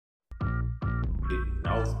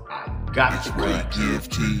house, I got to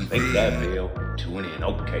run. Make that bill, tune in.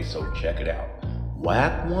 Okay, so check it out.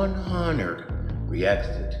 Wack 100 reacts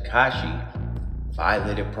to Tekashi,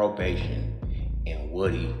 Violated Probation, and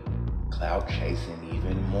Woody clout chasing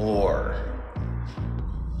even more.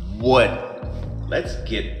 What? Let's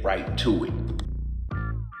get right to it.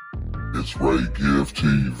 It's Ray Gift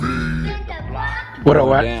TV. What up,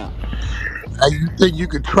 Wack? You think you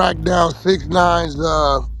could track down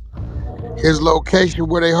 6ix9ine's his location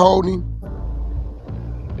where they holding?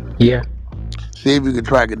 Yeah, See if you can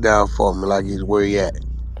track it down for me, like he's where he at.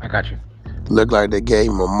 I got you. Look like they gave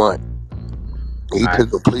him a month. He All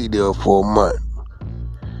took a plea deal for a month.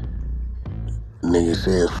 Nigga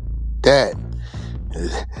said, F that.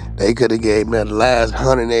 They could have gave him that last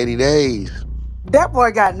 180 days. That boy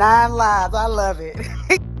got 9 lives. I love it.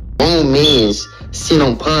 Grown men sit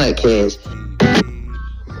on podcasts.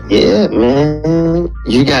 Yeah, man.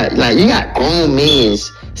 You got grown men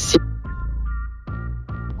sit.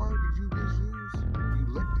 What did you just use? You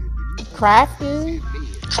looked at it. Crafting.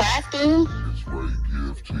 It's Ray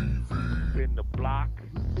Gift TV. In the block.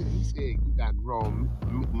 He said you got grown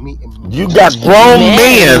You got grown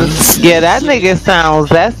men. Yeah, that nigga sounds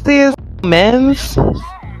zesty as men's.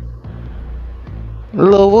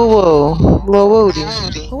 Lil Woo Woo. Lil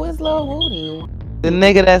Woody. Who is Lil Woody? The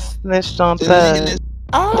nigga that snitched on Thug.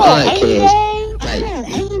 Oh, Podcast. AJ.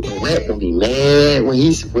 Like, Wack gonna be mad when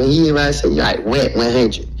he about say, like, Wack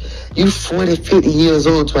 100. You 40, 50 years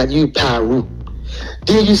old, twice you power.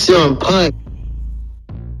 Then you sit on podcast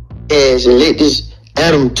and let this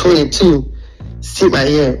Adam 22 sit right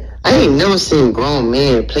here. I ain't never seen grown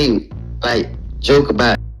men play, like, joke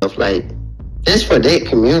about stuff. Like, that's for that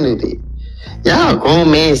community. Y'all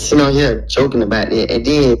grown men sitting on here joking about that, and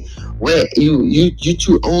then Wack, you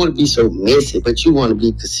too old to be so messy, but you want to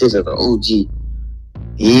be considered an OG.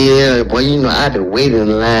 Yeah, boy, you know I've been waiting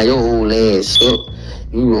in line. Your old ass up.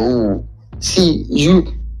 You old. See,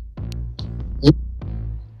 you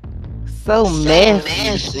So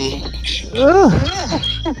messy. Ugh.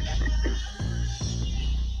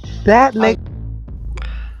 That nigga.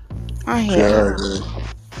 I hear it.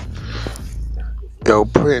 Yo,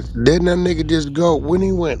 Prince, didn't that nigga just go when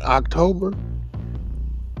he went? October?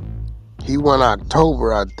 He went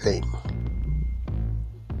October, I think.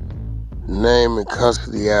 Name and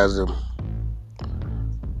custody as him.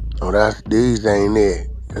 Oh, these ain't it.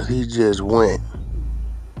 Cause he just went.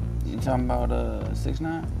 You talking about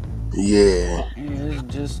 6ix9ine? Yeah. Yeah, it's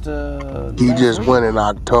just He just went in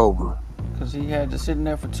October. Cause he had to sit in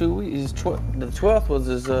there for 2 weeks. The 12th was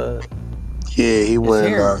his Yeah, he went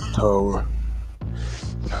in hearing. October.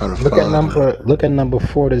 Look at number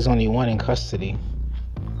 4. There's only one in custody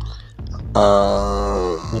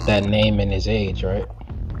with that name and his age, right?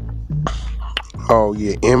 Oh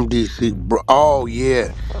yeah, MDC. Oh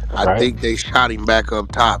yeah, I Right. think they shot him back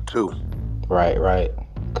up top too. Right.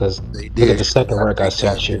 Because They look did. at the second work I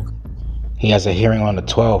sent you. He has a hearing on the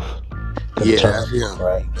 12th. Yeah, that's him.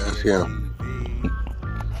 Right. That's him.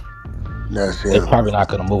 That's They're him. probably not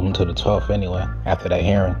gonna move him to the 12th anyway after that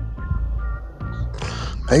hearing.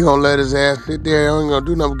 They gonna let his ass sit there. They ain't gonna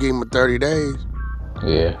do nothing. Give him 30 days.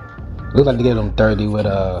 Yeah. Look like they get him 30 with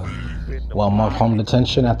 1 month home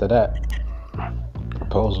detention after that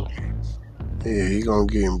proposal. Yeah, he gonna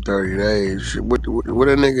give him 30 days. Shit, what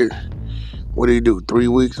that nigga? What did he do? 3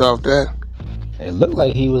 weeks off that? It looked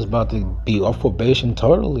like he was about to be off probation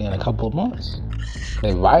totally in a couple of months.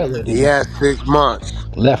 They violated He him. had 6 months.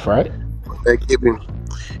 Left, right? They give him.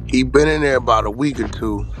 He been in there about a week or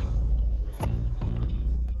two.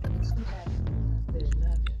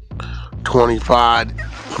 25.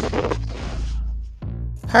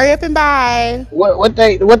 Hurry up and buy. What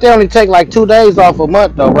they only take like 2 days off a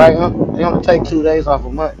month though, right? Huh? They only take 2 days off a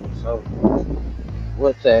month. So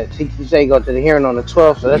what's that? He say go to the hearing on the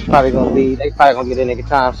 12th, so that's probably gonna be they probably gonna get that nigga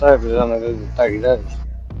time served. It's only gonna be 30 days.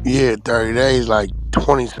 Yeah, 30 days, like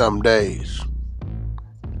 20-something days.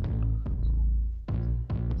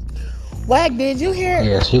 Wack, did you hear?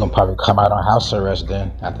 Yeah, she gonna probably come out on house arrest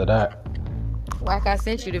then after that. Wack, I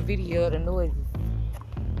sent you the video of the noises.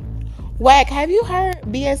 Wack, have you heard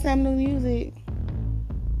BSM new music?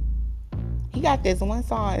 He got this one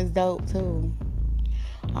song is dope too.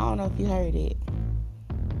 I don't know if you heard it.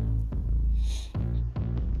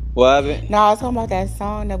 What happened? No, I was talking about that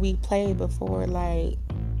song that we played before, like.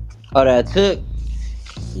 Oh, that took?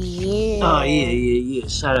 Yeah. Oh, yeah.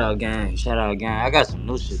 Shout out, gang. I got some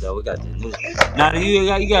new shit, though. We got the new shit. Now,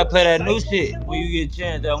 you gotta play that new shit when you get a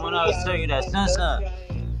chance. That one I was telling you, that Sunshine.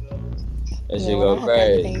 That shit go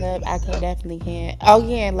crazy. I definitely can. Oh,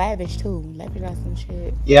 yeah, and Lavish, too. Lavish got some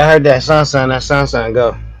shit. Yeah, I heard that Sunshine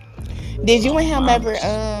go. Did you and him ever Honest.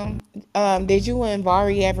 did you and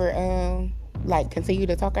Vari ever like continue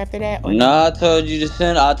to talk after that or No, no? I told you to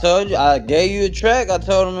send. I told you. I gave you a track. I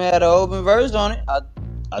told him it had an open verse on it.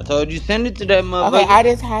 I told you send it to that Okay, motherfucker. I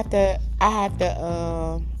just have to. I have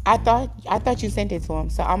to. I thought you sent it to him,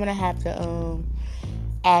 so I'm gonna have to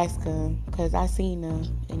ask him because I seen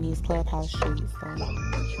him in these clubhouse streets. So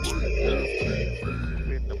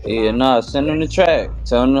Yeah, nah, send him the track.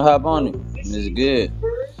 Tell him to hop on it. It's good.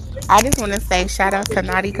 I just want to say shout out to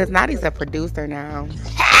Naughty because Naughty's a producer now.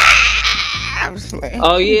 I'm just like,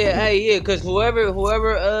 Oh yeah, hey yeah, cause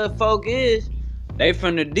whoever folk is, they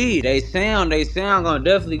from the D. They sound gonna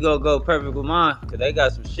definitely go perfect with mine. Cause they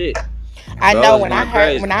got some shit. I Bro know was going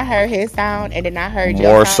when crazy. I heard his sound and then I heard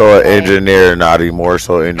your More sound, so I'm an like, engineer, Naughty. More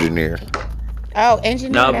so engineer. oh,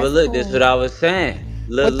 engineer, No, but that's look, this is what cool. I was saying.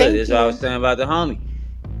 Well, Look, thank this is what I you. was saying about the homie.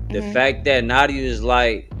 The Hmm. fact that Naughty was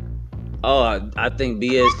like, oh, I think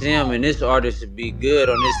BSM and this artist would be good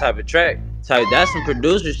on this type of track. Type that's some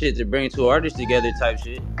producer shit to bring two artists together type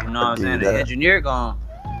shit. You know what I I'm give you saying? The that. engineer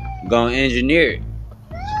gonna engineer it.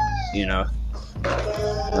 You know,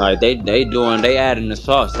 like they adding the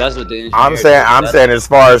sauce. That's what the engineer do. I'm That's saying as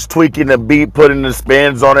far as tweaking the beat, putting the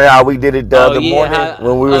spins on it, how we did it the oh other yeah, morning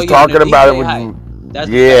when we oh was yeah, on the talking about it DJ with hype.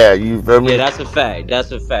 That's a yeah, fact. you feel Yeah, me? that's a fact.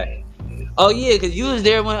 That's a fact. Oh yeah, cause you was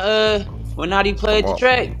there when Naughty played the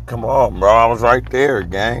track. Come on, bro. I was right there,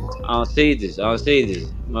 gang. I don't see this. I don't see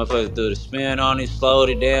this. Motherfucker threw the spin on it, slowed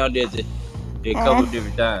it down, did a couple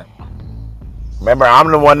different times. Remember,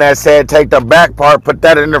 I'm the one that said take the back part, put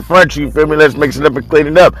that in the front. You feel me? Let's mix it up and clean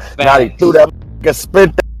it up. Now he threw Facts. that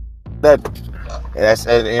spit that. That's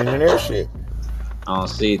that engineer shit. I don't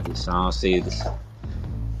see this. I don't see this.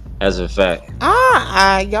 That's a fact.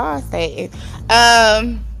 Y'all say it.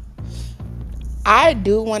 I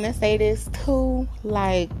do want to say this too.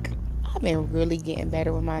 Like, I've been really getting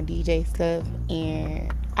better with my DJ stuff,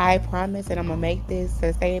 and I promise that I'm gonna make this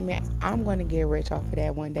a statement. I'm gonna get rich off of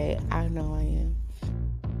that one day. I know I am.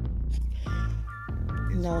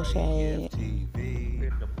 No shade.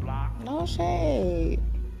 No shade.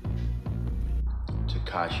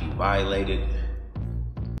 Tekashi Violated.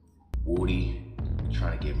 Woody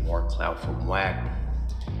trying to get more clout from Wack.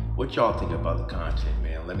 What y'all think about the content,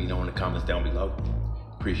 man? Let me know in the comments down below.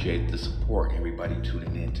 Appreciate the support, everybody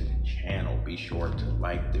tuning into the channel. Be sure to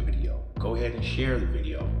like the video. Go ahead and share the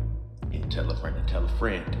video. And tell a friend and tell a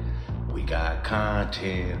friend. We got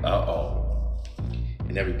content.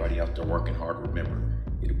 And everybody out there working hard, remember,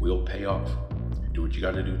 it will pay off. Do what you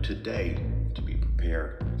gotta do today to be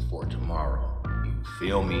prepared for tomorrow. You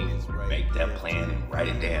feel me? Make that plan and write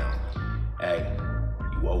it down. Hey,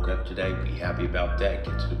 you woke up today, be happy about that.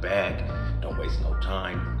 Get to the bag. Don't waste no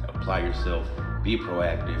time. Apply yourself. Be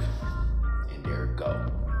proactive. And there it go.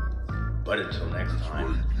 But until next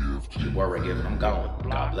time, it's your boy Ray Gift. I'm gone.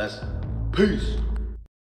 God bless. Peace.